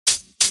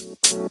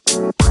Hello,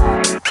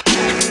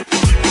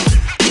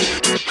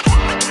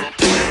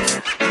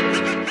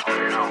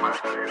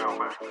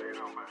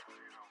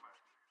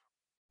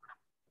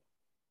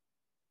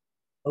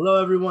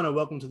 everyone, and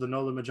welcome to the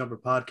No Limit Jumper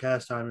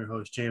podcast. I'm your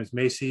host, James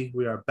Macy.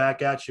 We are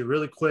back at you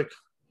really quick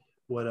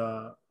with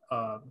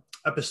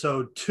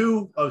episode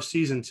 2 of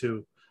season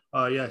 2.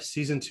 Yes,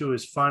 season 2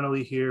 is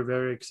finally here.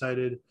 Very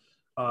excited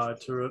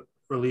to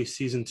release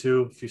season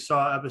 2. If you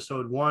saw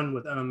episode 1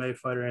 with MMA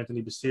fighter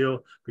Anthony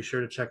Basile, be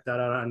sure to check that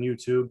out on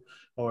YouTube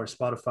or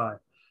Spotify.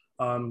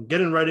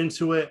 Getting right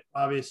into it,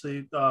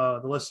 obviously,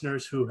 the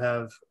listeners who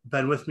have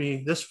been with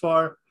me this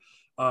far,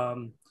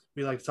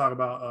 we like to talk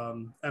about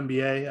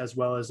NBA as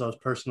well as those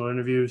personal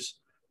interviews.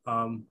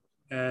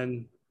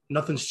 And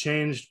nothing's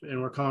changed,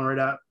 and we're coming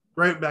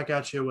right back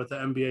at you with the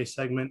NBA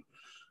segment.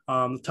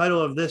 The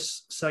title of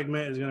this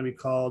segment is going to be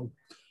called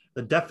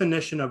The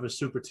Definition of a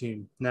Super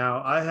Team.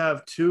 Now, I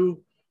have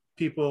two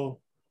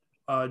people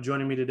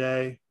joining me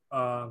today.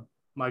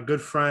 My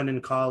good friend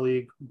and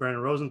colleague,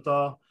 Brandon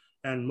Rosenthal,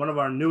 and one of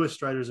our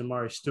newest writers,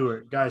 Amari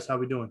Stewart. Guys, how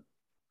we doing?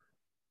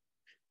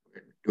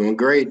 Doing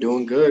great,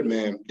 doing good,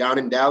 man. Down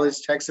in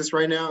Dallas, Texas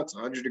right now. It's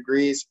 100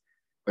 degrees,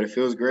 but it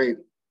feels great.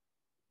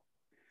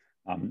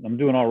 I'm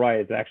doing all right.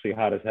 It's actually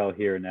hot as hell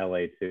here in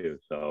LA too.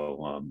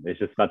 So it's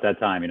just about that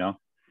time, you know?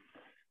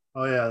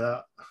 Oh yeah,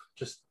 that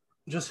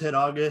just hit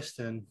August,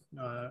 and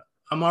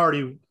I'm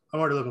already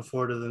looking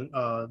forward to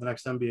the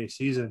next NBA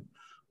season.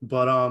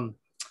 But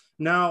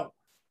now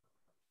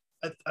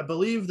I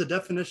believe the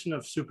definition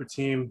of super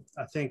team,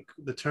 I think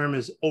the term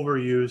is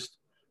overused.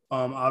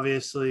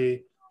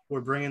 Obviously, we're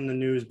bringing the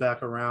news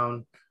back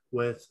around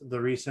with the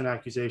recent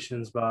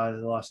accusations by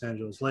the Los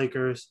Angeles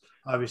Lakers.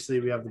 Obviously,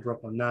 we have the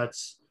Brooklyn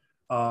Nets.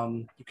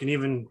 You can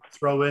even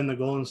throw in the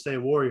Golden State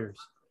Warriors.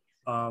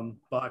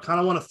 But I kind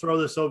of want to throw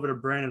this over to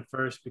Brandon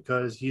first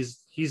because he's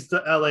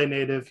the LA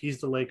native. He's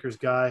the Lakers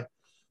guy.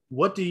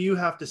 What do you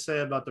have to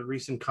say about the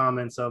recent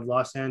comments of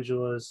Los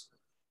Angeles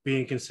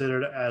being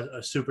considered as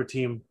a super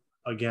team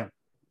again?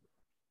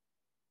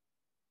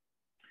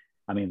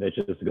 I mean, that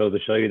just goes to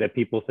show you that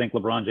people think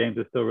LeBron James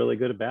is still really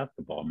good at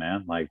basketball,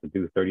 man. Like, the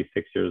dude's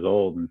 36 years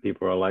old, and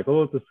people are like,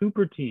 oh, it's a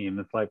super team.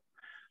 It's like,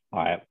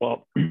 all right,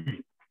 well,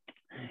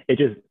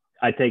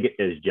 I take it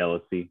as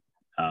jealousy.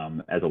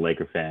 As a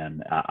Laker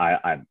fan,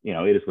 I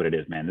it is what it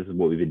is, man. This is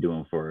what we've been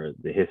doing for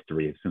the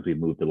history since we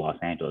moved to Los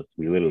Angeles.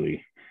 We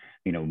literally,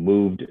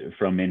 moved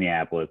from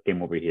Minneapolis,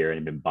 came over here,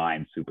 and been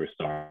buying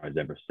superstars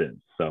ever since.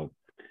 So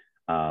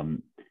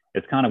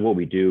it's kind of what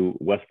we do.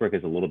 Westbrook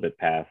is a little bit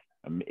past.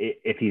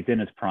 If he's in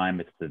his prime,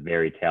 it's the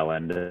very tail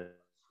end of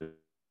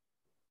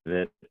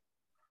it.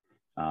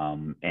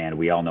 And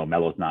we all know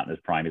Melo's not in his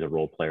prime. He's a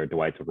role player.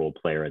 Dwight's a role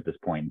player at this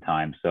point in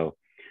time. So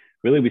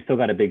really, we still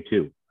got a big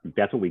two.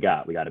 That's what we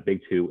got. We got a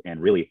big two.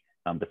 And really,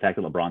 the fact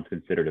that LeBron's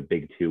considered a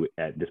big two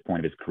at this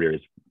point of his career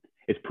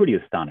is pretty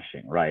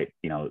astonishing, right?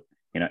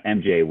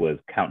 MJ was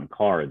counting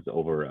cards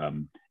over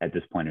at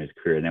this point in his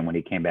career. And then when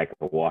he came back to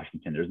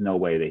Washington, there's no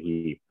way that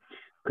he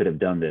could have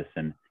done this.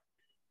 And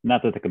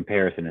not that the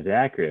comparison is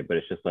accurate, but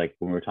it's just like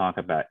when we're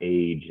talking about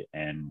age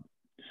and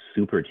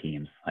super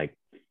teams, like,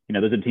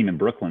 there's a team in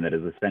Brooklyn that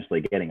is essentially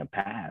getting a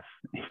pass.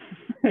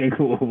 Like,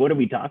 what are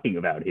we talking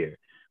about here?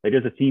 Like,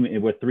 there's a team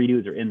where three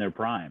dudes are in their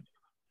prime.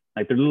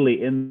 Like, they're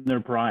literally in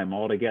their prime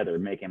all together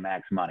making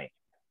max money,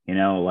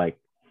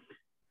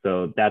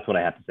 so that's what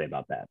I have to say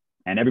about that.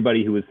 And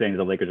everybody who was saying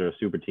the Lakers are a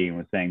super team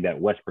was saying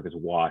that Westbrook is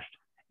washed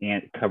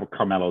and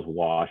Carmelo's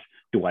washed,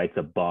 Dwight's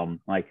a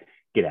bum. Like,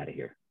 get out of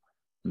here.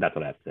 That's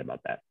what I have to say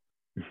about that.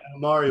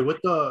 Amari,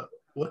 with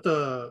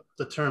the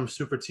term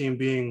super team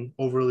being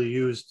overly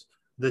used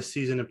this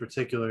season in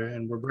particular,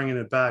 and we're bringing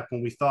it back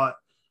when we thought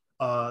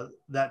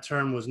that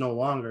term was no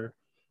longer,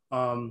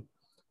 do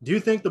you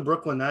think the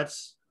Brooklyn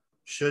Nets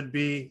should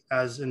be,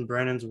 as in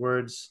Brandon's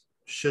words,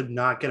 should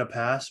not get a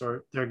pass,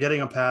 or they're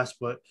getting a pass,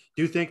 but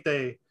do you think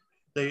they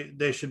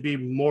should be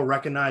more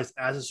recognized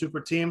as a super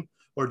team?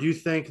 Or do you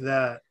think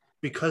that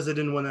because they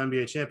didn't win the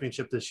NBA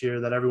championship this year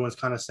that everyone's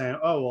kind of saying,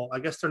 oh, well, I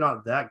guess they're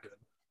not that good?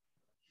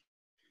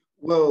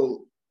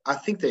 Well, I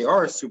think they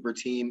are a super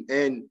team.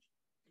 And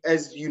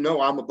as you know,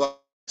 I'm a Bucks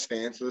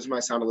fan, so this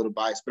might sound a little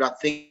biased, but I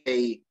think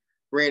they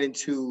ran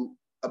into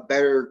a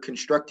better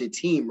constructed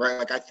team, right?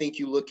 Like, I think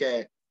you look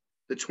at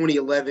the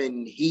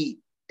 2011 Heat,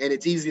 and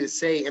it's easy to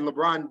say, and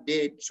LeBron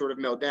did sort of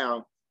melt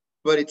down,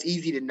 but it's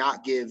easy to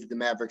not give the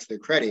Mavericks their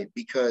credit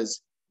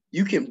because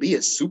you can be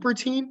a super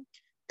team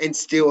and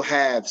still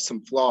have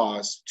some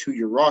flaws to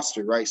your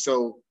roster, right?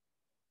 So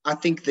I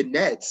think the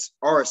Nets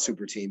are a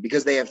super team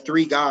because they have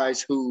three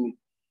guys who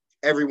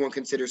everyone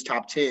considers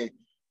top 10.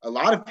 A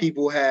lot of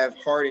people have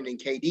Harden and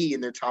KD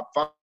in their top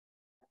 5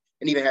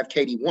 and even have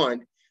KD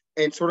 1.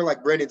 And sort of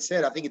like Brendan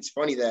said, I think it's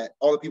funny that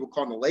all the people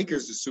calling the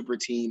Lakers a super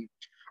team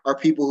are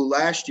people who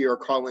last year are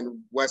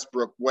calling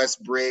Westbrook,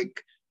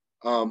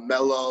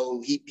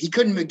 Melo. He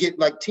couldn't even get,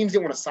 like, teams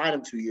didn't want to sign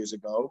him 2 years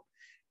ago.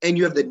 And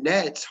you have the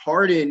Nets.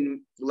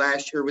 Harden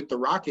last year with the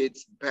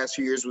Rockets, the past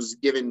few years, was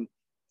given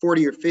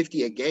 40 or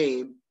 50 a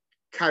game.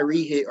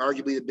 Kyrie hit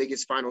arguably the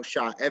biggest final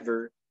shot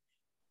ever.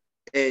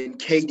 And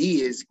KD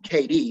is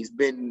KD. He's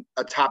been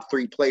a top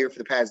 3 player for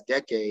the past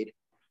decade.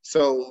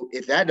 So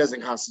if that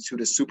doesn't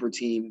constitute a super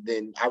team,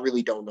 then I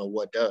really don't know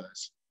what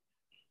does.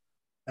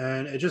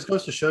 And it just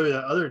goes to show you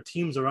that other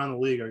teams around the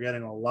league are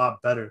getting a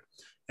lot better.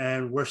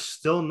 And we're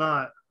still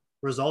not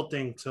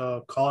resulting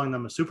to calling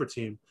them a super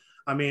team.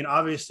 I mean,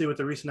 obviously, with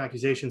the recent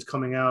accusations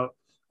coming out,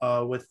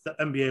 with the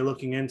NBA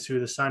looking into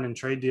the sign and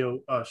trade deal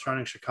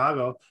surrounding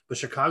Chicago, but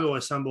Chicago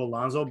assembled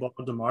Lonzo Ball,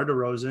 DeMar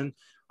DeRozan,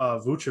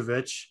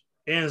 Vucevic,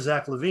 and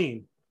Zach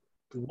LaVine.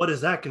 What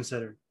is that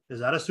considered? Is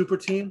that a super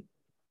team?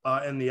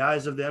 In the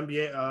eyes of the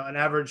NBA, an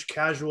average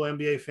casual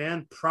NBA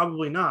fan,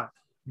 probably not.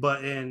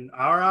 But in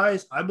our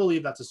eyes, I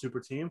believe that's a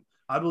super team.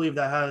 I believe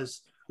that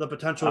has the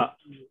potential.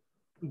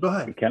 Go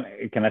ahead.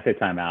 Can I say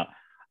timeout?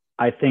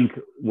 I think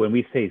when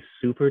we say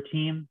super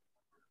team,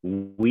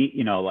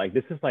 we, like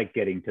this is like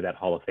getting to that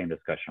Hall of Fame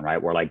discussion,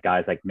 right? Where like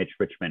guys like Mitch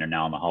Richmond are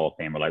now in the Hall of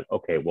Fame. We're like,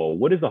 okay, well,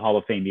 what does the Hall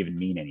of Fame even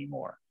mean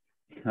anymore?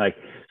 Like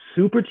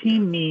super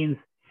team means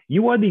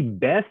you are the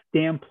best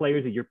damn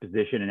players at your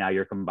position, and now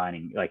you're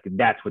combining. Like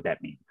that's what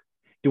that means.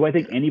 Do I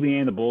think anybody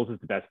in the Bulls is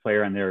the best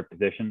player in their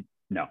position?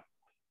 No.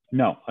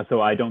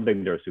 So I don't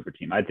think they're a super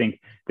team. I think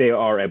they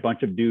are a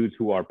bunch of dudes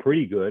who are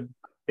pretty good.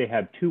 They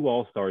have 2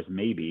 all-stars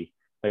maybe.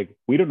 Like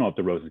we don't know if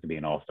DeRozan can be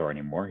an all-star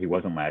anymore. He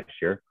wasn't last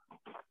year.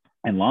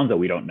 And Lonzo,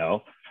 we don't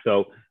know.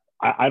 So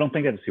I don't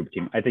think that's a super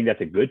team. I think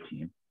that's a good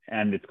team,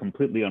 and it's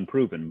completely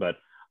unproven. But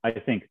I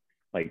think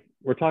like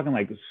we're talking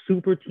like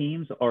super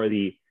teams are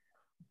the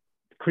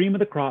cream of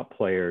the crop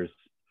players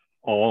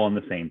all on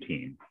the same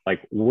team.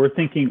 Like we're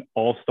thinking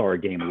all-star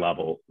game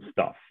level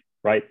stuff,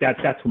 right?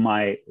 That's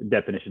my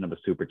definition of a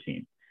super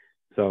team.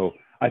 So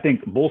I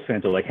think Bulls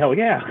fans are like, hell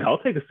yeah, I'll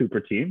take a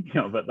super team,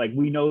 but like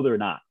we know they're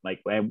not.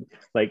 Like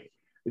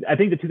I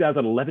think the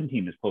 2011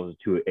 team is closer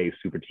to a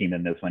super team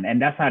than this one,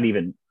 and that's not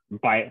even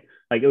by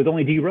like it was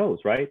only D Rose,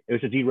 right? It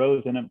was just D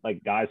Rose and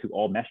like guys who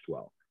all meshed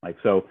well. Like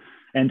so,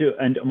 and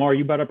Amar,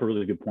 you brought up a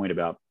really good point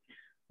about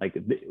like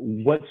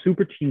what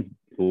super teams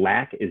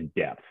lack is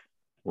depth,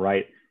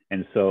 right?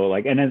 And so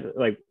like, and then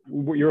like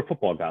you're a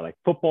football guy, like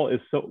football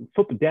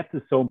depth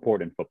is so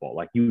important in football.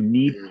 Like you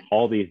need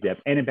all these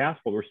depth, and in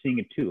basketball we're seeing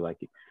it too. Like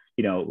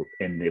in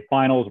the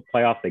finals,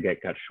 playoffs, they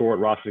get cut short,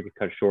 rosters get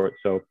cut short.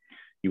 So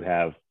you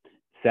have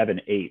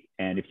 7, 8,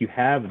 and if you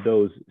have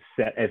those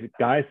if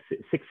guys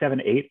 6,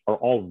 7, 8 are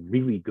all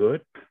really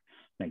good,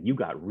 like you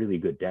got really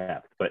good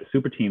depth. But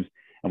super teams,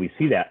 and we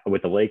see that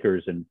with the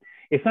Lakers, and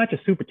it's not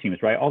just super teams,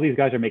 right? All these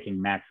guys are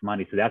making max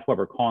money, so that's why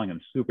we're calling them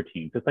super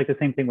teams. It's like the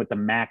same thing with the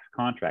max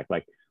contract.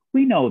 Like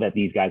we know that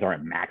these guys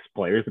aren't max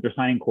players, but they're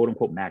signing quote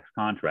unquote max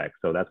contracts,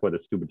 so that's why the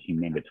super team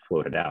name gets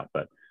floated out.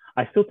 But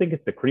I still think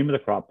it's the cream of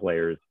the crop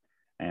players,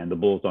 and the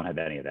Bulls don't have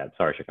any of that.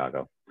 Sorry,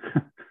 Chicago.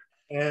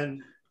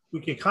 And we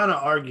can kind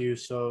of argue.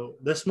 So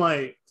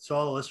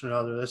all the listeners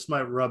out there, this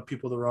might rub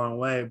people the wrong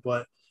way,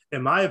 but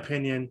in my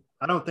opinion,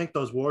 I don't think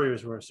those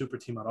Warriors were a super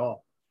team at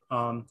all.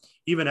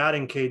 Even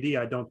adding KD,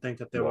 I don't think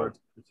that they were a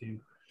super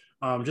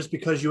team. Just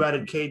because you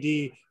added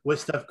KD with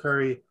Steph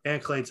Curry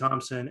and Klay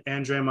Thompson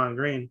and Draymond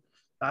Green,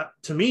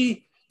 to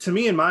me,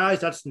 in my eyes,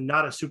 that's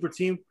not a super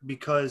team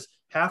because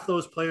half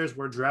those players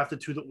were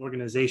drafted to the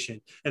organization.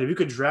 And if you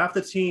could draft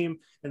a team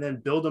and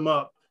then build them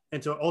up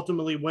and to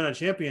ultimately win a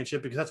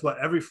championship, because that's what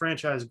every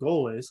franchise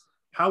goal is,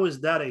 how is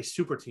that a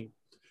super team?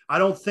 I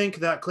don't think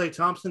that Klay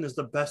Thompson is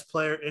the best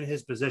player in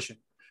his position,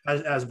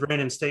 as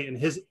Brandon State in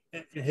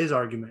his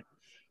argument.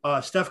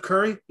 Steph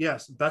Curry,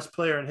 yes, best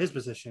player in his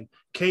position.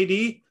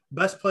 KD,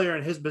 best player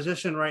in his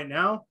position right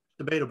now,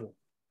 debatable.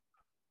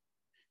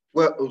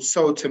 Well,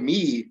 so to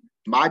me,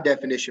 my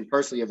definition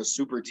personally of a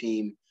super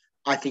team,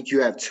 I think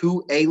you have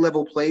 2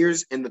 A-level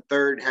players, and the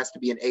third has to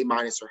be an A-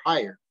 or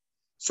higher.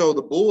 So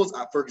the Bulls,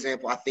 for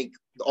example, I think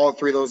all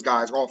 3 of those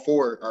guys, all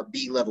 4 are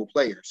B-level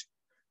players.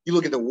 You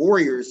look at the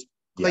Warriors,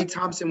 Klay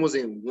Thompson was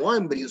in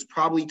 1, but he was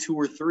probably 2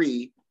 or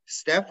 3.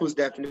 Steph was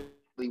definitely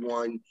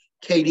 1.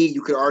 KD,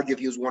 you could argue if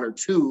he was 1 or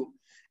 2.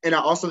 And I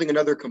also think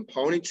another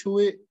component to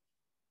it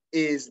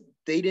is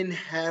they didn't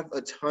have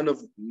a ton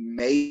of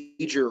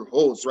major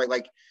holes, right?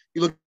 Like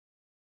you look at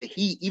the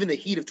Heat, even the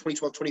Heat of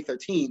 2012,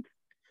 2013,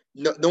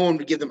 no one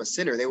would give them a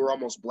center. They were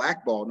almost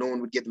blackballed. No one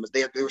would give them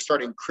they were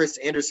starting Chris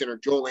Anderson or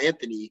Joel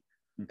Anthony,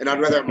 and I'd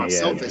rather have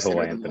myself as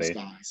center than those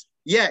guys.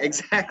 Yeah,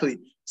 exactly.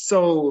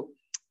 So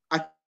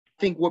I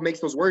think what makes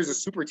those Warriors a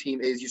super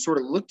team is you sort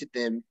of looked at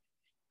them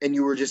and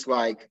you were just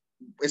like,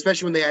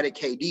 especially when they added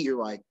KD, you're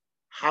like,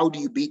 how do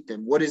you beat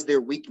them? What is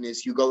their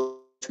weakness? You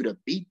go to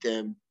beat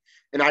them.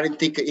 And I didn't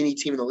think any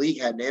team in the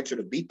league had an answer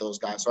to beat those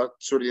guys.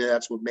 So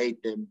that's what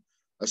made them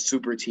a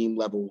super team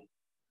level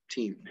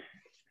team.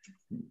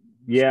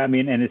 Yeah, I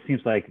mean, and it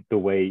seems like the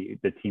way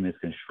the team is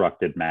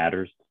constructed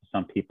matters to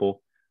some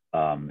people.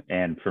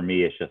 And for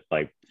me, it's just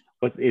like,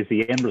 what is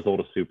the end result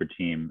of super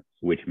team,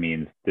 which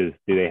means do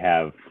they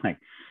have, like,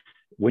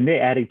 when they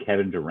added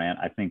Kevin Durant,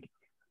 I think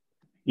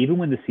even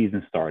when the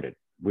season started,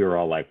 we were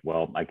all like,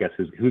 well, I guess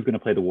who's going to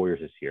play the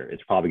Warriors this year?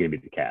 It's probably going to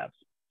be the Cavs.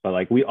 But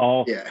like we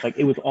all, like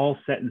it was all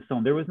set in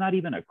stone. There was not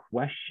even a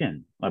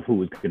question of who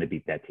was going to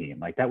beat that team.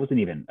 Like that wasn't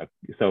even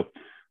so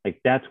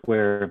like that's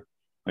where,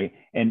 like,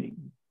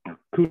 and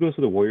kudos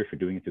to the Warriors for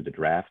doing it through the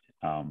draft.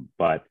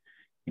 But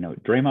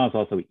Draymond is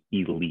also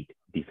elite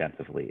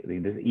defensively. I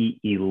mean, this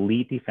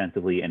elite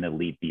defensively and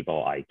elite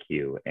b-ball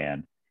IQ.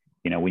 And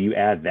when you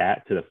add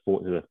that to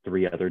the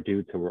three other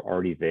dudes who were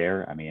already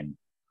there, I mean,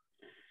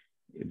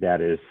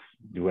 that is,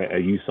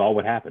 you saw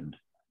what happened.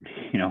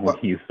 When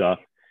you saw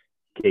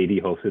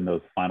KD hosting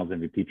those Finals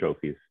MVP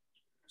trophies.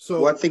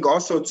 So I think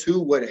also too,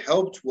 what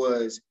helped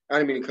was, I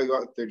didn't mean to cut you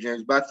off there,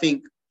 James, but I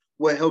think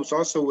what helps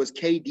also was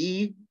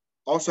KD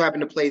also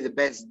happened to play the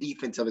best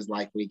defense of his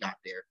life when he got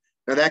there.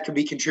 Now that could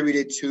be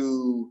contributed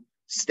to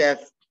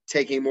Steph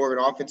taking more of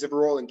an offensive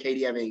role and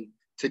KD having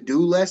to do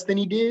less than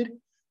he did.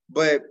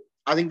 But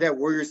I think that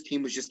Warriors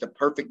team was just a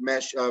perfect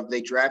mesh of,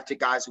 they drafted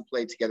guys who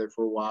played together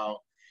for a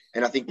while.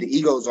 And I think the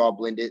egos all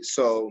blended.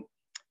 So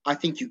I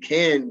think you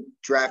can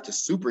draft a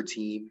super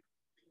team,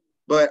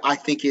 but I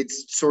think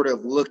it's sort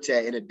of looked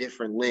at in a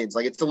different lens.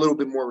 Like, it's a little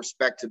bit more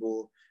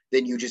respectable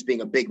than you just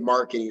being a big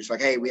market. And you're just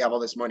like, hey, we have all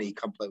this money,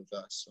 come play with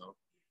us.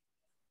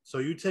 So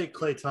you take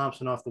Klay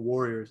Thompson off the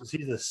Warriors. Is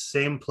he the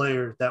same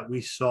player that we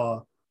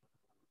saw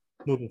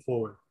moving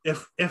forward?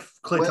 If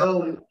Klay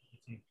Thompson,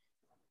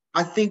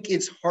 I think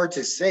it's hard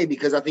to say,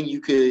 because I think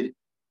you could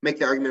make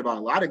the argument about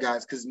a lot of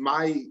guys. Because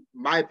my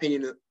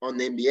opinion on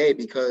the NBA,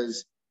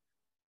 because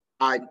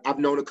I've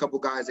known a couple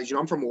guys that,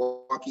 I'm from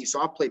Milwaukee,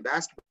 so I played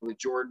basketball with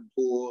Jordan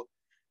Poole,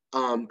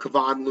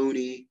 Kevon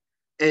Looney.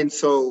 And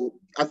so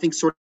I think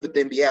sort of with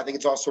the NBA, I think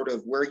it's all sort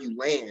of where you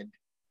land,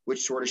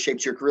 which sort of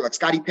shapes your career. Like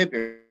Scottie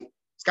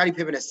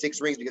Pippen has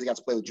 6 rings because he got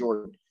to play with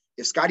Jordan.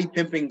 If Scottie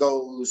Pippen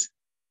goes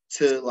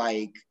to,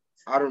 like,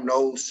 I don't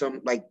know,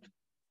 some like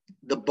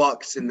the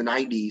Bucks in the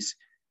 90s,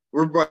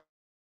 we're like,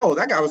 oh,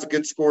 that guy was a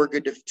good scorer,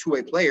 good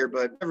two-way player,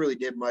 but never really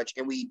did much.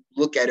 And we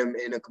look at him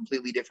in a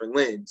completely different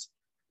lens.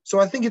 So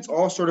I think it's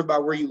all sort of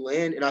about where you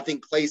land. And I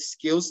think Klay's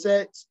skill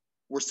sets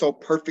were so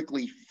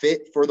perfectly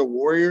fit for the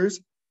Warriors.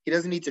 He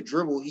doesn't need to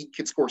dribble. He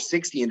could score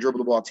 60 and dribble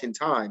the ball 10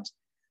 times.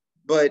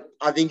 But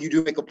I think you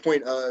do make a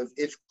point of,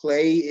 if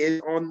Klay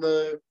is on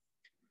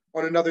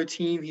another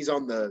team, he's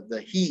on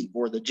the Heat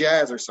or the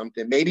Jazz or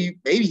something. Maybe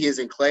he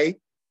isn't Klay,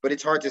 but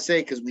it's hard to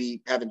say because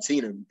we haven't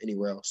seen him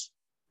anywhere else.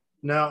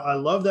 Now, I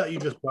love that you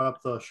just brought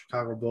up the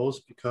Chicago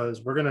Bulls,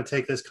 because we're going to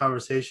take this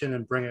conversation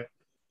and bring it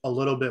a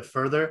little bit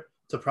further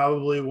to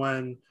probably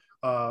when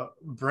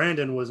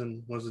Brandon was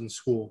in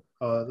school,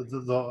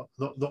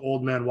 the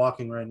old man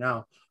walking right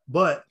now.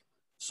 But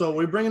so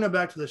we're bringing it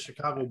back to the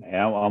Chicago.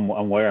 Yeah,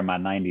 I'm wearing my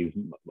 90s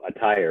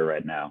attire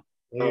right now.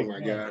 Oh my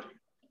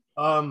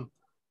God.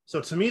 So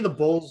to me, the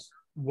Bulls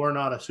were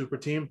not a super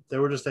team. They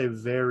were just a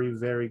very,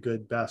 very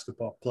good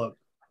basketball club.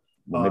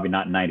 Well, maybe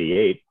not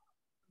 98.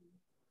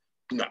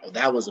 No,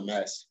 that was a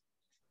mess.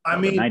 I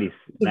mean, to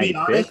be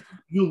honest,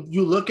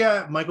 you look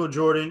at Michael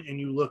Jordan and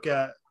you look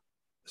at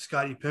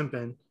Scottie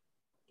Pippen,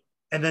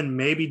 and then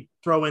maybe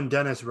throw in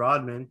Dennis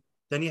Rodman,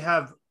 then you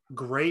have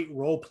great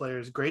role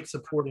players, great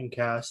supporting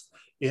cast.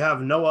 You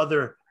have no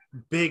other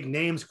big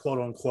names, quote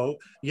unquote.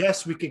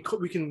 Yes, we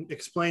can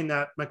explain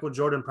that Michael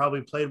Jordan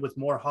probably played with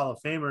more Hall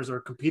of Famers or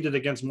competed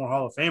against more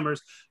Hall of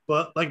Famers,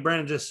 but like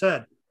Brandon just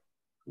said,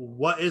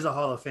 what is a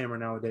Hall of Famer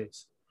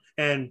nowadays?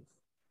 And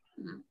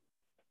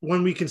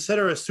when we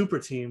consider a super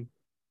team,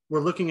 we're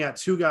looking at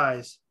 2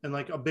 guys and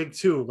like a big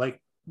 2, like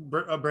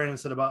Brandon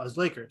said about his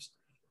Lakers.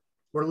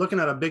 We're looking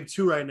at a big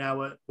 2 right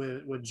now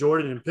with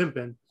Jordan and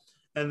Pippen,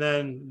 and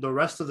then the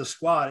rest of the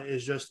squad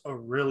is just a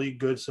really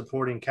good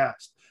supporting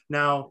cast.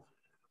 Now,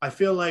 I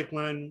feel like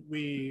when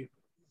we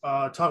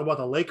talk about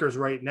the Lakers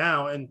right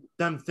now and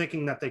them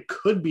thinking that they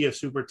could be a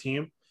super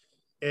team,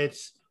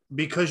 it's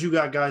because you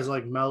got guys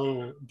like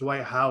Melo,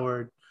 Dwight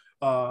Howard,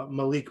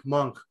 Malik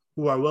Monk,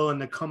 who are willing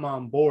to come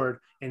on board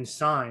and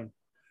sign.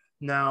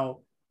 Now,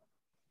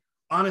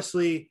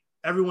 honestly,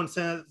 everyone's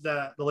saying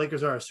that the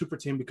Lakers are a super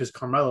team because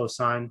Carmelo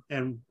signed,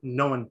 and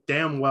knowing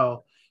damn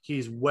well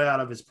he's way out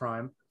of his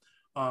prime.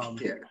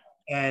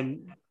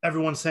 And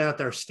everyone's saying that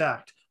they're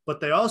stacked. But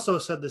they also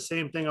said the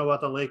same thing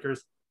about the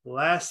Lakers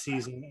last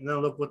season. And then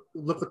look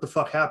what the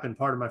fuck happened,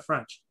 pardon my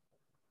French.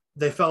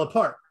 They fell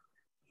apart.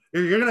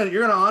 You're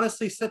gonna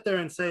honestly sit there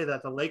and say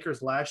that the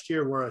Lakers last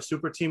year were a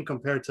super team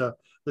compared to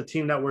the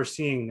team that we're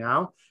seeing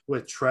now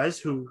with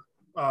Trez, who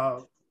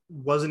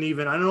wasn't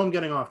even, I know I'm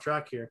getting off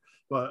track here,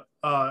 but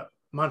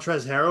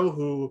Montrezl Harrell,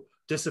 who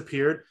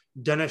disappeared,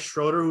 Dennis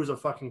Schroeder, who's a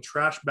fucking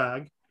trash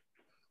bag.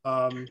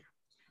 All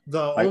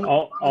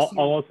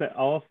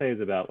I'll say is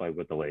about like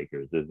with the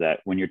Lakers is that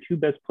when your 2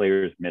 best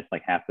players miss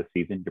like half the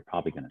season, you're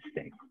probably gonna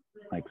stink.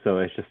 Like, so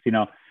it's just,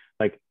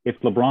 like if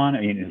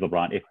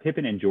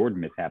Pippen and Jordan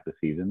miss half the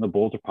season, the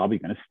Bulls are probably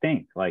gonna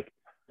stink. Like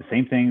the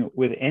same thing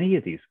with any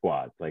of these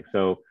squads. Like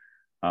so,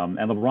 and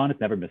LeBron has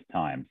never missed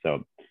time.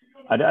 So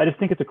I just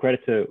think it's a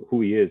credit to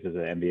who he is as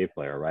an NBA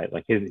player, right?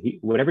 Like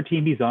whatever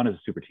team he's on is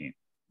a super team.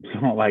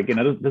 So like, it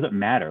doesn't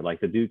matter. Like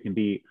the dude can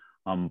be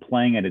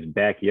playing at his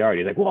backyard.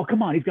 He's like, well,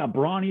 come on, he's got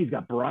Bronny, he's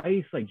got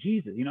Bryce, like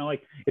Jesus,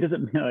 like it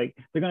doesn't, like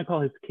they're gonna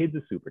call his kids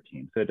a super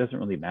team, so it doesn't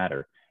really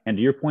matter. And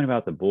to your point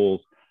about the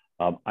Bulls,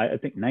 I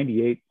think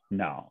 98,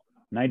 no,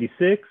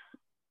 '96,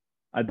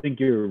 I think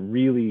you're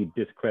really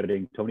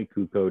discrediting Tony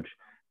Kukoc,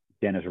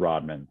 Dennis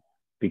Rodman,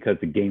 because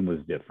the game was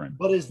different.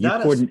 But is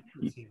that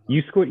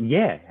you scored,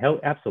 yeah, hell,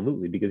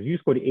 absolutely, because you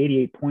scored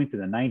 88 points in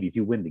the '90s,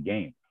 you win the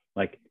game.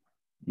 Like,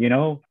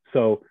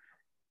 so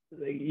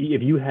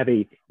if you have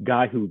a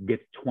guy who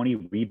gets 20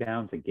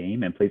 rebounds a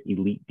game and plays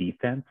elite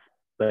defense,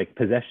 like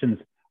possessions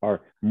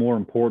are more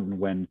important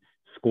when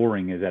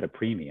scoring is at a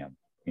premium,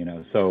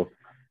 So,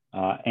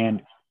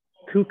 and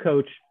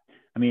Kukoc,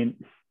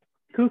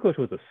 Kukoc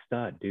was a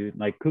stud, dude.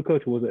 Like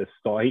Kukoc was a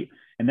star,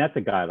 and that's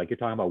a guy. Like you're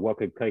talking about, what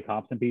could Klay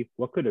Thompson be?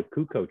 What could a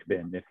Kukoc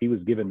been if he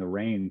was given the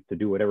reins to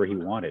do whatever he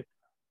wanted?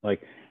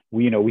 Like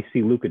we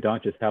see Luka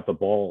Doncic have the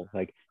ball.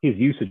 Like his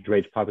usage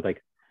rate's probably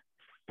like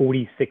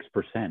 46%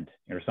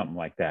 or something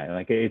like that.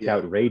 Like it's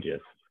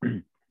outrageous.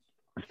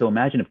 So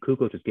imagine if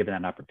Kukoc was given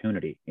that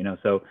opportunity.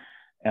 So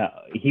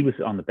he was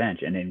on the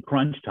bench, and in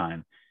crunch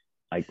time,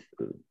 like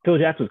Phil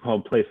Jackson was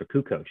called plays for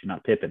Kukoc and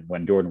not Pippen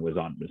when Jordan was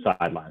on the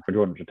sideline, when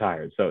Jordan was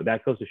retired. So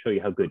that goes to show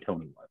you how good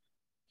Tony was.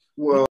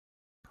 Well,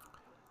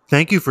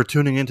 thank you for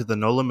tuning into the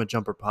No Limit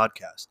Jumper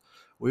podcast.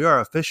 We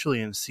are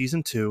officially in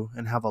season 2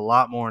 and have a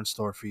lot more in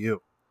store for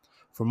you.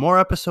 For more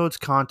episodes,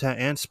 content,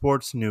 and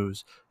sports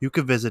news, you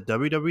can visit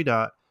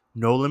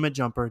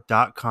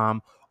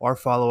www.nolimitjumper.com or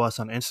follow us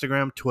on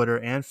Instagram, Twitter,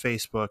 and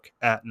Facebook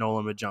at No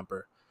Limit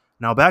Jumper.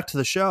 Now back to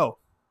the show.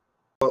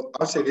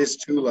 I'll say this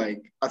too.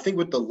 Like, I think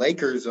with the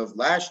Lakers of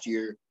last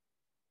year,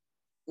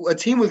 a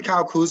team with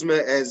Kyle Kuzma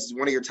as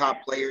one of your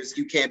top players,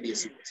 you can't be a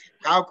super team.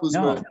 Kyle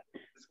Kuzma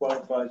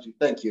disqualifies you.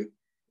 Thank you.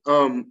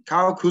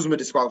 Kyle Kuzma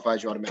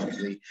disqualifies you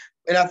automatically.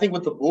 And I think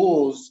with the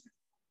Bulls,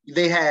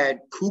 they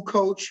had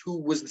Kukoc,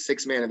 who was the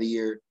sixth man of the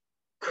year.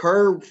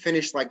 Kerr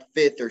finished like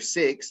 5th or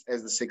 6th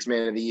as the sixth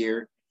man of the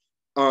year.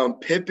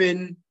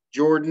 Pippen,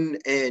 Jordan,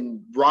 and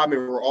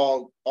Rodman were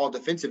all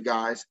defensive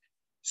guys.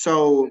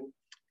 So,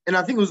 and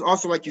I think it was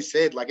also, like you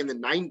said, like in the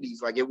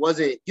 90s, like it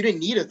wasn't – you didn't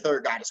need a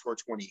third guy to score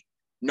 20.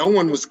 No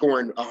one was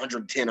scoring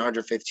 110,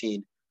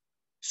 115.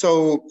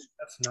 So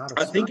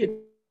I think it's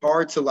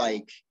hard to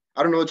like –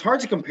 I don't know. It's hard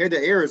to compare the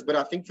eras, but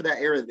I think for that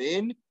era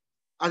then,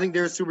 I think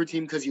they're a super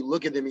team because you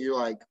look at them and you're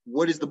like,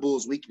 what is the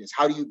Bulls' weakness?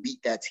 How do you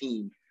beat that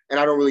team? And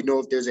I don't really know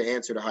if there's an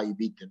answer to how you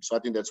beat them. So I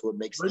think that's what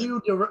makes Where do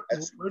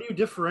you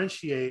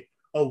differentiate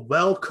a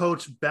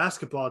well-coached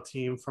basketball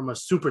team from a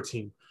super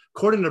team?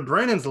 According to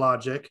Brandon's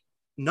logic,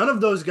 none of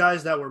those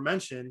guys that were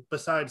mentioned,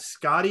 besides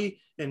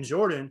Scottie and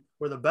Jordan,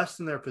 were the best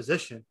in their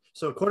position.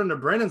 So according to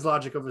Brandon's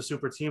logic of a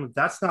super team,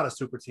 that's not a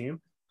super team.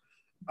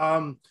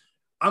 I'm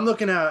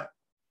looking at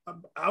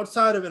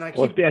outside of it.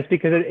 That's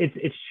because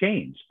it's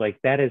changed. Like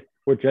that is,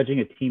 we're judging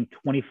a team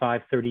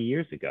 25, 30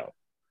 years ago.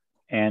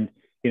 And,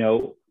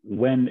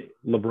 when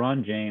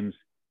LeBron James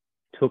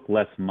took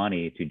less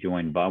money to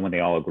join, when they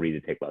all agreed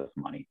to take less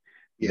money,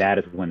 that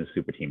is when the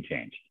super team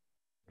changed.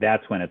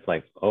 That's when it's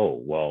like,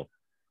 oh, well,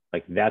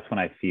 like that's when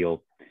I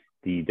feel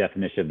the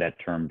definition of that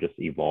term just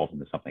evolved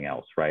into something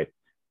else, right?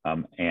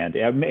 And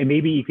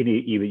maybe you could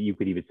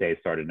even say it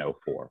started in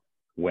 2004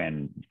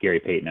 when Gary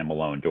Payton and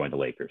Malone joined the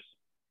Lakers,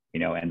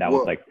 and that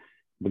was like,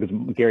 because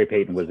Gary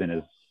Payton was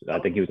I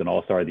think he was an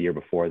all-star the year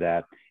before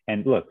that.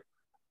 And look,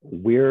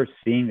 we're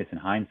seeing this in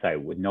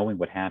hindsight with knowing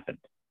what happened.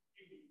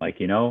 Like,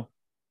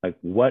 like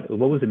what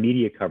was the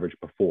media coverage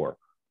before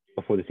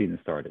the season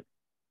started?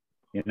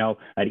 And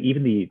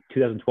even the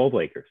 2012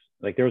 Lakers,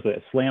 like there was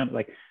a slam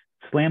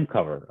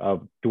cover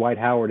of Dwight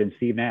Howard and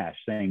Steve Nash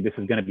saying this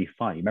is going to be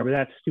fun. You remember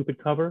that stupid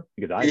cover?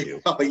 Because I do.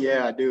 Oh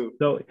yeah, I do.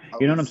 So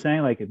you know what I'm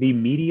saying? Like the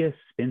media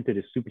spins it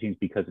as super teams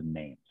because of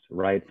names,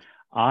 right?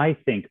 I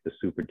think the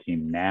super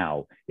team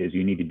now is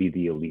you need to be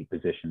the elite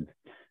positions.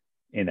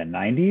 In the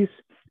 90s,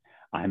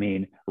 I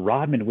mean,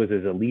 Rodman was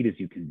as elite as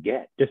you can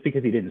get. Just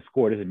because he didn't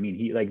score doesn't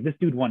mean this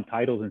dude won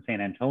titles in San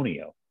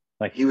Antonio.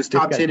 Like he was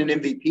top 10 in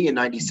MVP in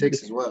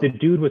 96 as well. The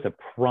dude was a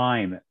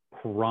prime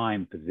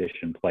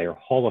position player,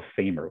 Hall of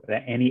Famer,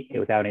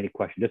 without any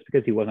question. Just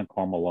because he wasn't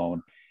Karl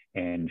Malone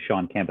and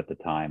Sean Kemp at the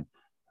time,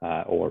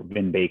 or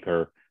Vin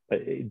Baker,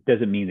 it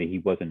doesn't mean that he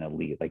wasn't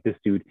elite. Like this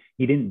dude,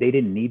 they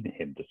didn't need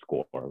him to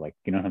score. Like,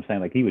 you know what I'm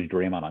saying? Like he was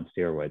Draymond on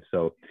steroids.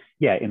 So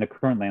yeah, in the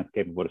current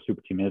landscape of what a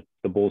super team is,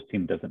 the Bulls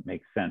team doesn't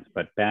make sense.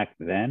 But back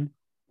then,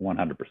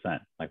 100%,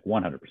 like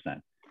 100%.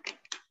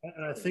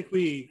 And I think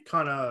we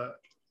kind of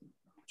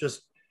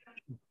just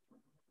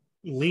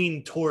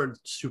lean toward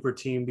super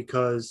team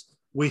because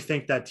we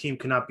think that team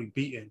cannot be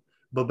beaten.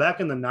 But back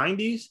in the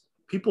 90s,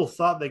 people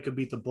thought they could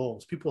beat the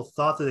Bulls. People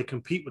thought that they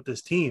compete with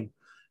this team.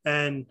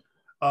 And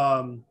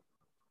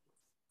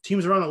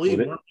teams around the league.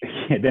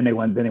 Then they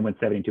went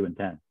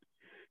 72-10.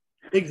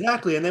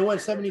 Exactly. And they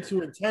went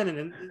 72-10,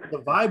 and the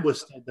vibe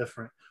was still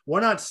different. We're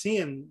not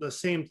seeing the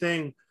same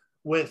thing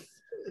with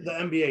the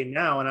NBA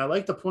now. And I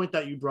like the point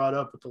that you brought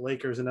up with the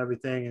Lakers and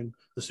everything and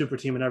the super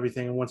team and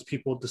everything. And once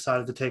people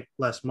decided to take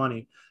less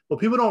money, what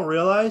people don't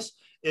realize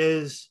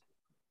is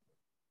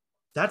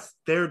that's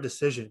their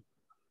decision.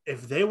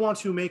 If they want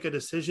to make a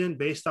decision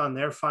based on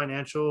their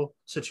financial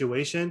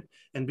situation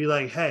and be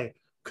like, hey,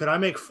 could I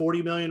make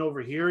 40 million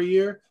over here a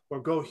year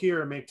or go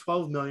here and make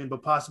 12 million,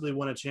 but possibly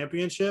win a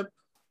championship?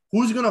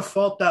 Who's going to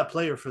fault that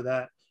player for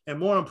that? And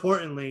more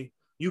importantly,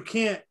 you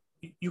can't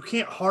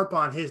harp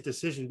on his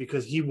decision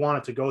because he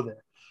wanted to go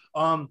there.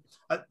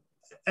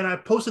 And I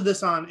posted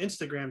this on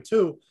Instagram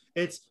too.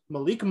 It's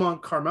Malik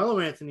Monk, Carmelo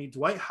Anthony,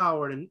 Dwight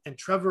Howard, and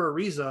Trevor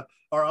Ariza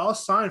are all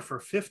signed for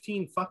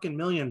 $15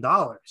 million.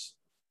 Are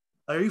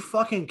you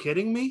fucking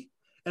kidding me?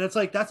 And it's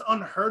like, that's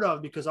unheard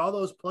of because all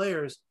those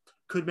players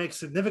could make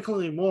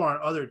significantly more on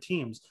other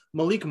teams.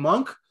 Malik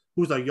Monk,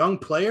 who's a young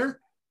player,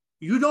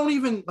 you don't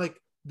even like,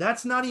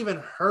 that's not even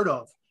heard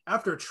of.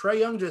 After Trae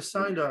Young just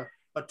signed a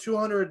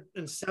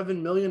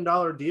 $207 million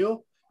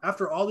deal,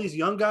 after all these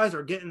young guys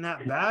are getting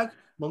that bag,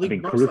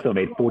 Malik Caruso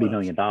made $40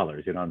 million. You know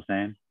what I'm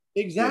saying?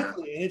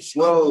 Exactly. And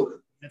go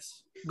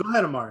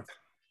ahead, Amari.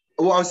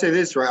 Well, I'll say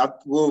this, right?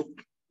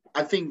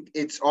 I think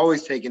it's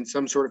always taken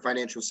some sort of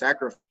financial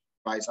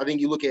sacrifice. I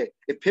think you look at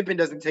if Pippen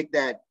doesn't take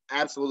that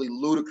absolutely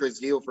ludicrous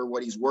deal for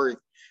what he's worth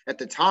at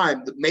the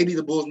time, maybe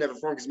the Bulls never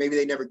formed because maybe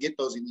they never get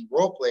those elite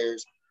role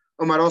players.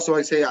 I might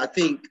also say, I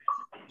think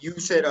you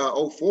said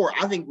 04.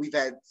 I think we've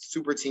had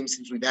super teams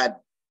since we've had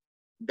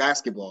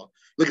basketball.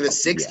 Look at the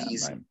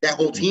 60s. Right. That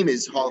whole team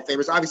is Hall of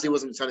Famers. Obviously, it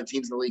wasn't a ton of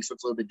teams in the league, so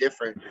it's a little bit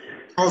different.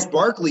 Charles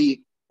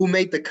Barkley, who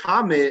made the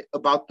comment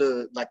about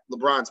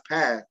LeBron's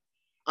path,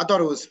 I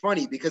thought it was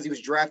funny because he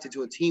was drafted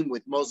to a team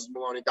with Moses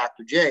Malone and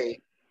Dr. J.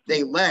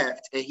 They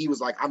left, and he was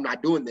like, I'm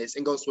not doing this,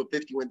 and goes to a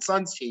 50-win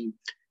Suns team.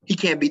 He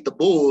can't beat the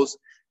Bulls.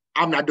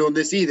 I'm not doing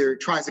this either.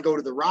 Tries to go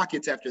to the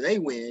Rockets after they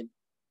win,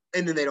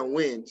 and then they don't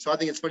win. So I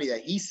think it's funny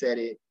that he said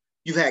it.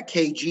 You've had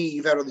KG.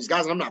 You've had all these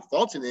guys, and I'm not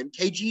faulting them.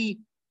 KG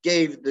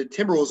gave the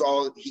Timberwolves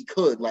all he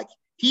could. Like,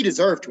 he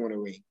deserved to win a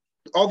ring.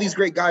 All these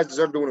great guys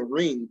deserve to win a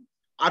ring.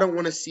 I don't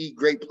want to see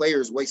great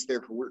players waste their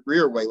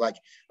career away. Like,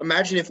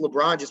 imagine if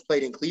LeBron just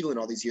played in Cleveland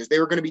all these years. They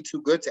were going to be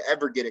too good to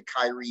ever get a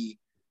Kyrie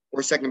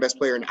or second best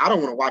player, and I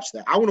don't want to watch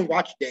that. I want to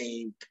watch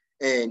Dame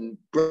and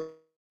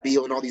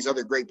Beal and all these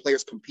other great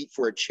players compete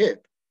for a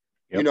chip.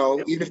 Even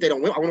if they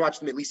don't win, I want to watch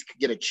them at least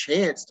get a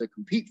chance to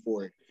compete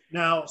for it.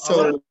 Now,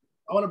 so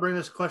I want to bring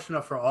this question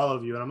up for all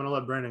of you, and I'm going to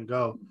let Brandon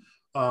go.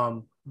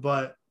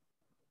 But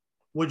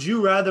would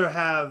you rather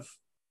have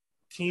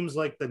teams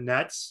like the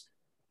Nets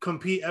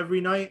compete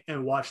every night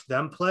and watch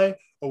them play,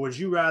 or would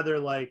you rather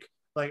like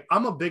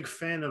I'm a big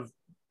fan of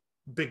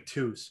big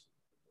twos.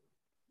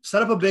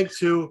 Set up a big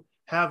two,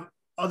 have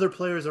other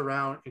players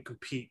around and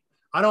compete.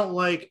 I don't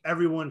like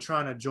everyone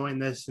trying to join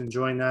this and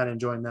join that and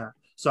join that.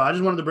 So I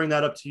just wanted to bring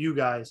that up to you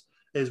guys.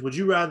 Would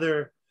you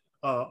rather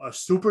a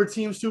super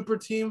team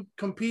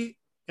compete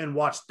and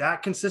watch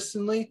that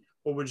consistently,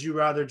 or would you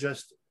rather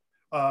just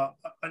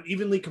an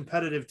evenly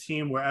competitive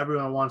team where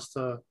everyone wants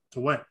to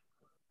win?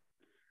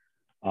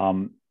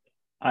 As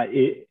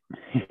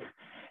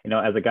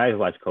a guy who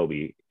watched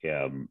Kobe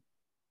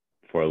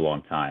for a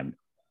long time,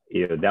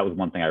 that was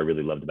one thing I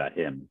really loved about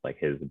him, like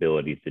his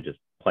ability to just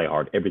play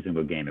hard every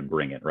single game and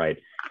bring it, right?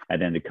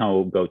 And then to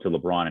go to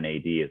LeBron and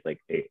AD is like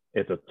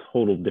it's a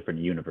total different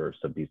universe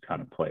of these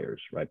kind of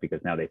players, right? Because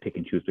now they pick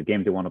and choose the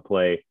games they want to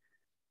play.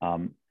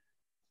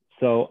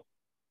 So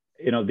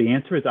the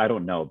answer is I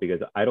don't know,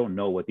 because I don't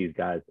know what these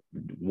guys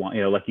want.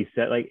 Like you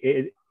said, like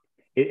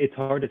it's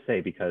hard to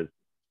say, because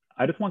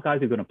I just want guys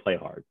who are going to play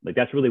hard. Like,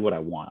 that's really what I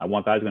want. I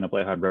want guys who are going to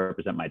play hard,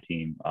 represent my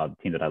team, the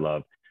team that I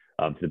love,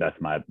 to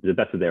the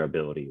best of their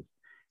abilities.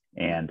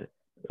 And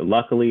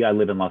luckily, I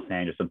live in Los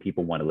Angeles. Some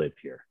people want to live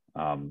here.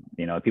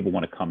 People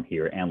want to come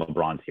here, and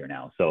LeBron's here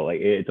now. So like,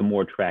 it's a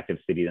more attractive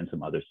city than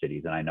some other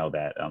cities, and I know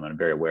that. And I'm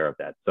very aware of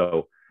that.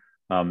 So,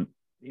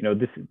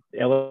 this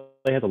LA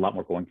has a lot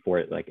more going for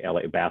it, like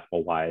LA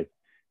basketball wise,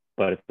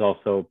 but it's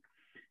also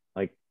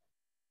like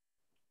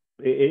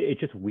it's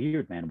just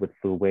weird, man, with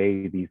the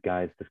way these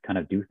guys just kind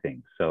of do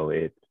things. So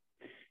it's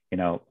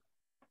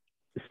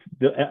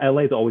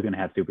LA is always going to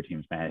have super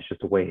teams, man. It's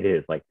just the way it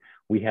is. Like,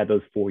 we had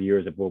those 4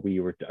 years of where we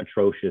were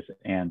atrocious,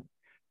 and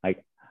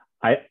like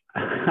I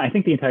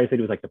think the entire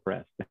city was like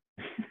depressed.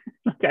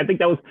 I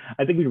think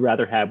we'd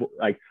rather have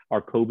like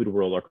our COVID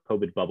world, our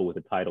COVID bubble with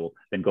a title,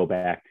 than go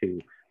back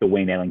to the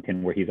Wayne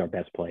Ellington where he's our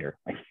best player.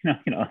 Like,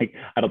 like,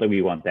 I don't think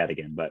we want that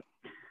again. But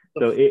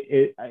so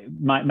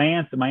my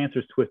answer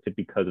is twisted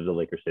because of the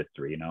Lakers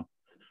history.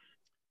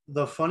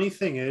 The funny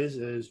thing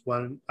is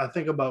when I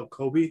think about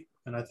Kobe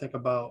and I think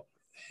about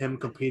him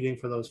competing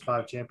for those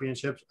 5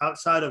 championships,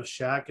 outside of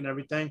Shaq and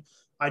everything,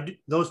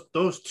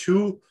 those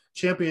 2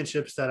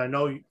 championships that I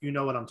know you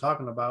know what I'm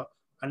talking about.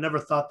 I never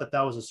thought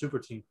that was a super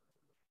team.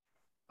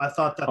 I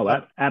thought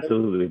that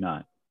absolutely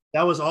not.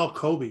 That was all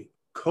Kobe.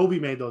 Kobe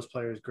made those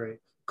players great.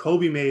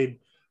 Kobe made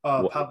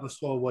Pau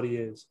Gasol what he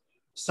is.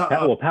 So,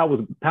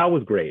 Pau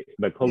was great,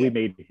 but Kobe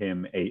made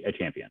him a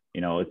champion.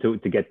 To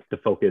get the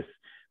focus,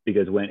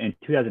 because when in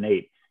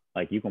 2008,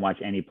 like, you can watch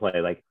any play,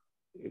 like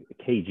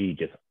KG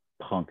just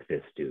punked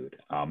this dude,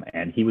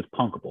 and he was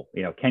punkable.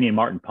 Kenyon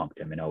Martin punked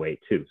him in 2008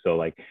 too. So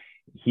like,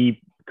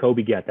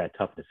 Kobe got that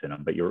toughness in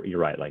him. But you're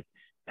right. Like,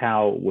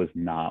 Pau was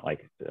not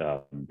like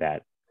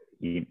that.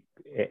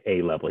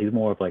 A level. He's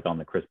more of like on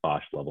the Chris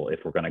Bosh level if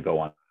we're going to go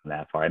on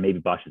that far. And maybe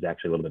Bosh is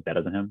actually a little bit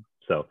better than him.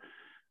 So,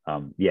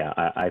 yeah,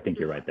 I think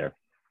you're right there.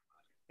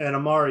 And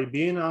Amari,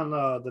 being on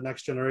the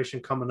next generation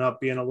coming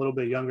up, being a little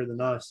bit younger than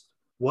us,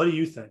 what do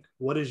you think?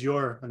 What is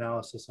your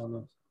analysis on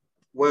this?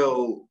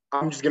 Well,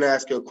 I'm just going to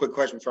ask you a quick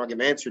question before I get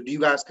an answer. Do you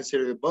guys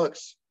consider the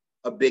Bucks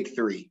a big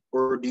three,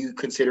 or do you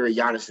consider a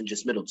Giannis and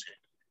just Middleton?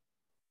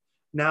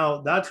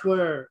 Now, that's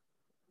where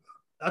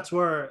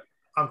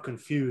I'm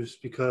confused,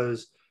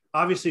 because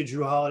obviously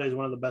Drew Holiday is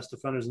one of the best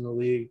defenders in the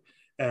league,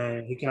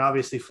 and he can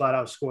obviously flat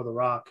out score the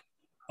rock.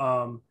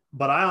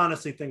 But I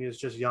honestly think it's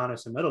just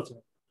Giannis and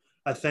Middleton.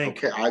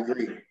 Okay, I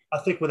agree. I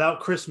think without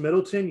Chris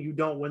Middleton, you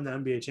don't win the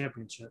NBA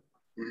championship.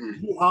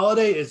 Mm-hmm.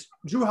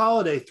 Drew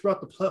Holiday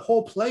throughout the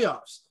whole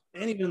playoffs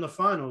and even in the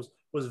finals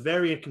was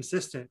very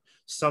inconsistent.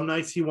 Some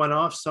nights he went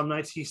off, some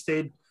nights he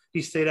stayed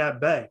at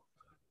bay.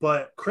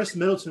 But Chris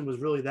Middleton was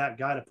really that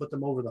guy to put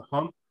them over the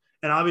hump.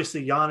 And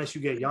obviously Giannis,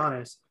 you get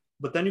Giannis,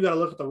 but then you got to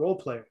look at the role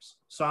players.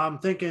 So I'm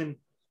thinking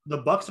the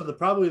Bucks are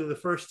probably the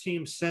first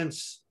team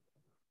since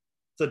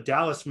the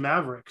Dallas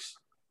Mavericks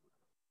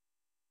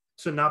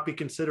to not be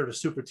considered a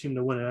super team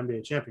to win an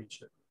NBA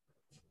championship.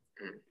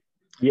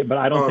 Yeah, but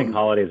I don't think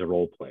Holiday's a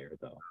role player,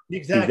 though.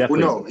 Exactly. Well,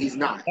 no, he's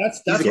not.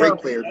 That's he's a great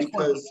player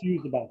because I'm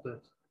confused about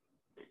this.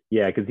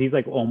 Yeah, because he's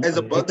like almost as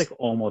a Bucks, like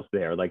almost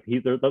there. Like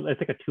it's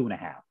like a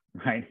 2.5,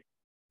 right?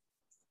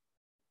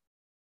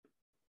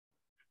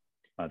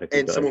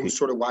 And someone who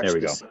sort of watched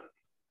this. Go.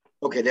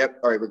 Okay,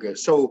 all right, we're good.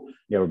 So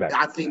yeah, we're back.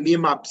 I think me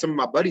and some of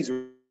my buddies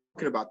were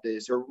talking about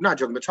this, or not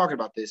joking, but talking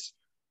about this.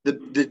 The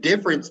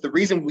difference, the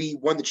reason we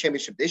won the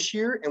championship this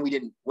year and we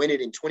didn't win it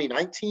in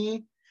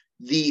 2019,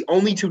 the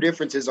only two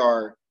differences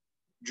are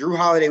Drew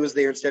Holiday was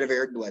there instead of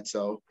Eric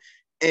Bledsoe,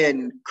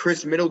 and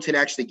Chris Middleton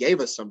actually gave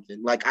us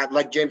something.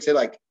 Like James said,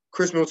 like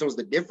Chris Middleton was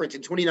the difference.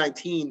 In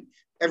 2019,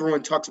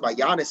 everyone talks about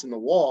Giannis and the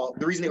wall.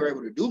 The reason they were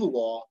able to do the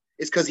wall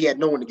is because he had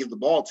no one to give the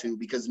ball to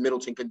because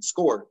Middleton couldn't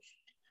score.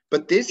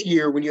 But this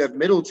year, when you have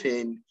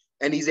Middleton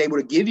and he's able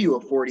to give you a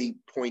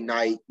 40-point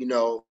night,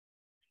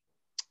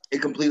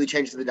 it completely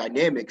changes the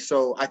dynamic.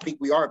 So I think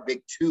we are a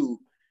big two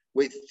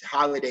with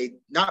Holiday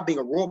not being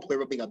a role player,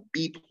 but being a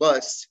B+,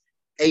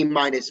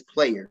 A-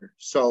 player.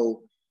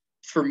 So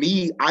for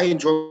me, I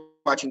enjoy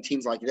watching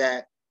teams like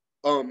that.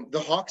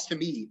 The Hawks, to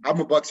me, I'm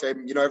a Bucks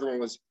fan. Everyone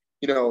was,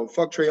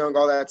 fuck Trae Young,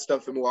 all that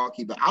stuff in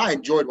Milwaukee. But I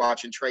enjoyed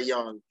watching Trae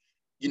Young,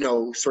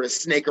 sort of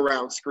snake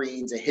around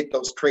screens and hit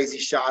those crazy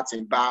shots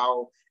and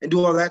bow and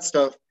do all that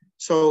stuff.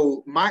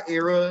 So my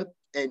era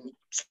and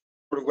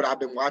sort of what I've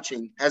been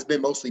watching has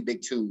been mostly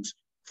big twos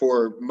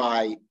for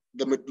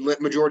the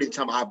majority of the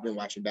time I've been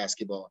watching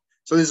basketball.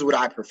 So this is what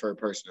I prefer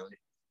personally.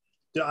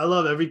 Yeah, I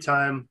love every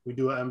time we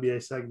do an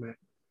NBA segment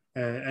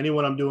and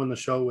anyone I'm doing the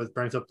show with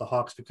brings up the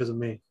Hawks because of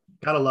me.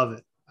 Gotta love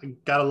it.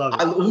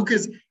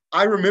 Because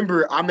I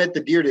remember I'm at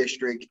the Deer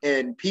District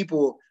and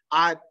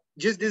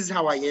this is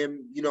how I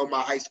am,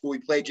 my high school, we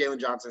played Jalen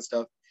Johnson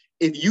stuff.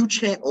 If you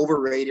chant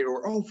overrated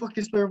or, oh, fuck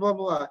this player, blah,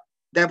 blah, blah,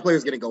 that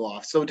player's going to go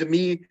off. So to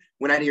me,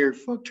 when I hear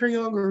fuck Trae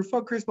Young or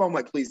fuck Chris Paul, I'm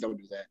like, please don't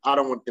do that. I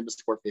don't want them to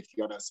score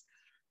 50 on us.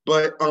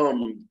 But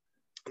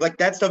like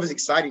that stuff is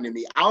exciting to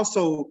me.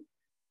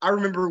 I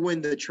remember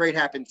when the trade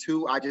happened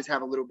too, I just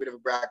have a little bit of a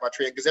brag about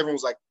Trae because everyone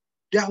was like,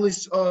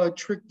 Dallas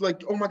tricked,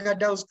 like, oh my God,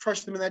 Dallas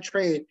crushed them in that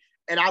trade.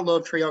 And I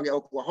love Trae Young at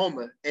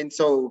Oklahoma. And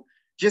so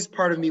just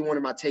part of me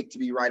wanted my take to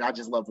be right. I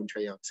just love when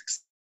Trae Young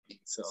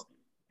succeeds. So,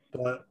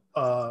 but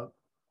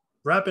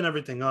wrapping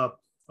everything up,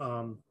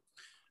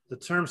 the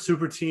term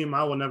super team,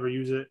 I will never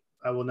use it.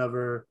 I will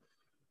never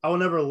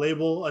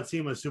label a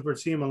team a super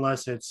team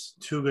unless it's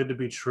too good to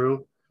be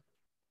true.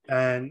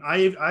 And I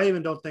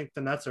even don't think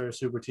the Nets are a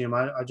super team.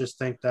 I just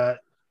think that,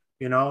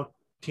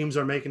 teams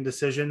are making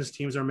decisions,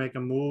 teams are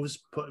making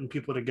moves, putting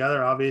people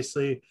together.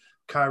 Obviously,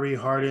 Kyrie,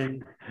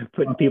 Harden.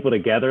 Putting people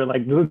together.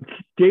 Like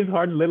James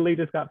Harden literally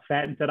just got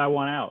fat and said, I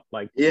want out.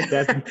 Like, yeah.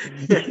 That's,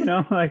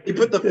 like he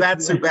put the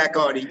fat suit back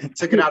on. He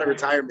took it out of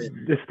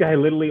retirement. This guy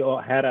literally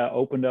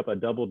opened up a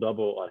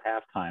double-double at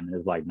halftime and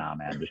is like, nah,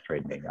 man, just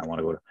trade me. I want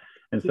to go to.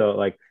 And so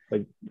like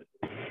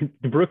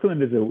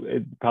Brooklyn is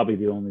probably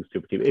the only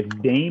super team. If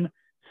Dame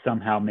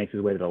somehow makes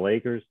his way to the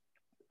Lakers,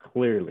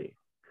 clearly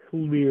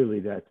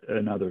that's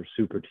another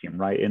super team,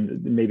 right?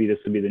 And maybe this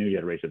would be the new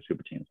generation of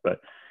super teams. But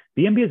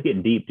the NBA is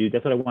getting deep, dude.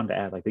 That's what I wanted to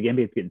add. Like the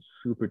NBA is getting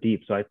super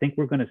deep. So I think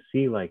we're going to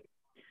see like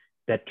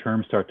that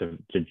term start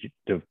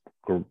to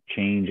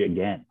change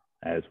again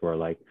as we're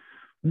like,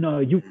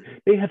 no,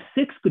 they have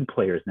 6 good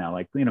players now.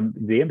 Like, the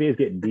NBA is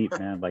getting deep,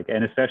 man. Like,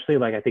 and especially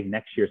like, I think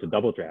next year is a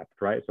double draft,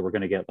 right? So we're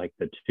going to get like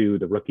the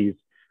rookies,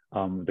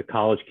 the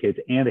college kids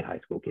and the high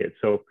school kids.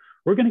 So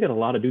we're going to get a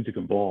lot of dudes who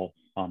can ball.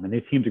 And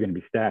these teams are going to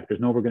be stacked. There's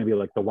no, we're going to be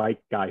like the white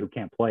guy who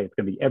can't play. It's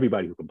going to be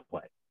everybody who can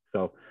play.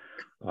 So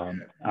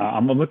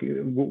I'm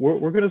looking,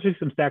 we're going to see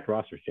some stacked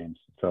rosters, James.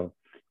 So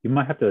you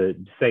might have to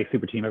say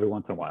super team every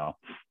once in a while.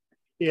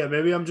 Yeah,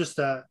 maybe I'm just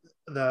the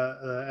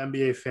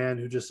NBA fan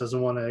who just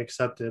doesn't want to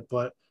accept it.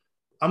 But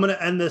I'm going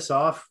to end this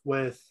off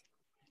with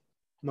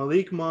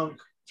Malik Monk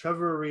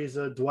Trevor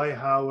Ariza, Dwight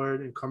Howard,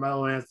 and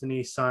Carmelo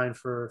Anthony signed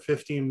for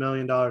 $15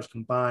 million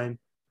combined.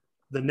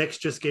 The Knicks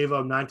just gave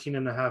up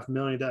 $19.5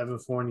 million to Evan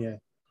Fournier.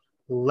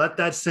 Let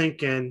that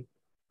sink in.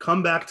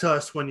 Come back to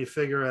us when you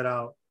figure it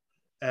out.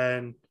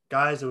 And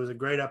guys, it was a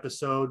great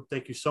episode.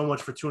 Thank you so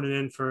much for tuning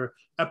in for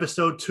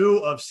episode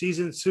 2 of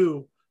season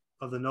 2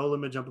 of the No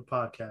Limit Jumper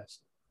podcast.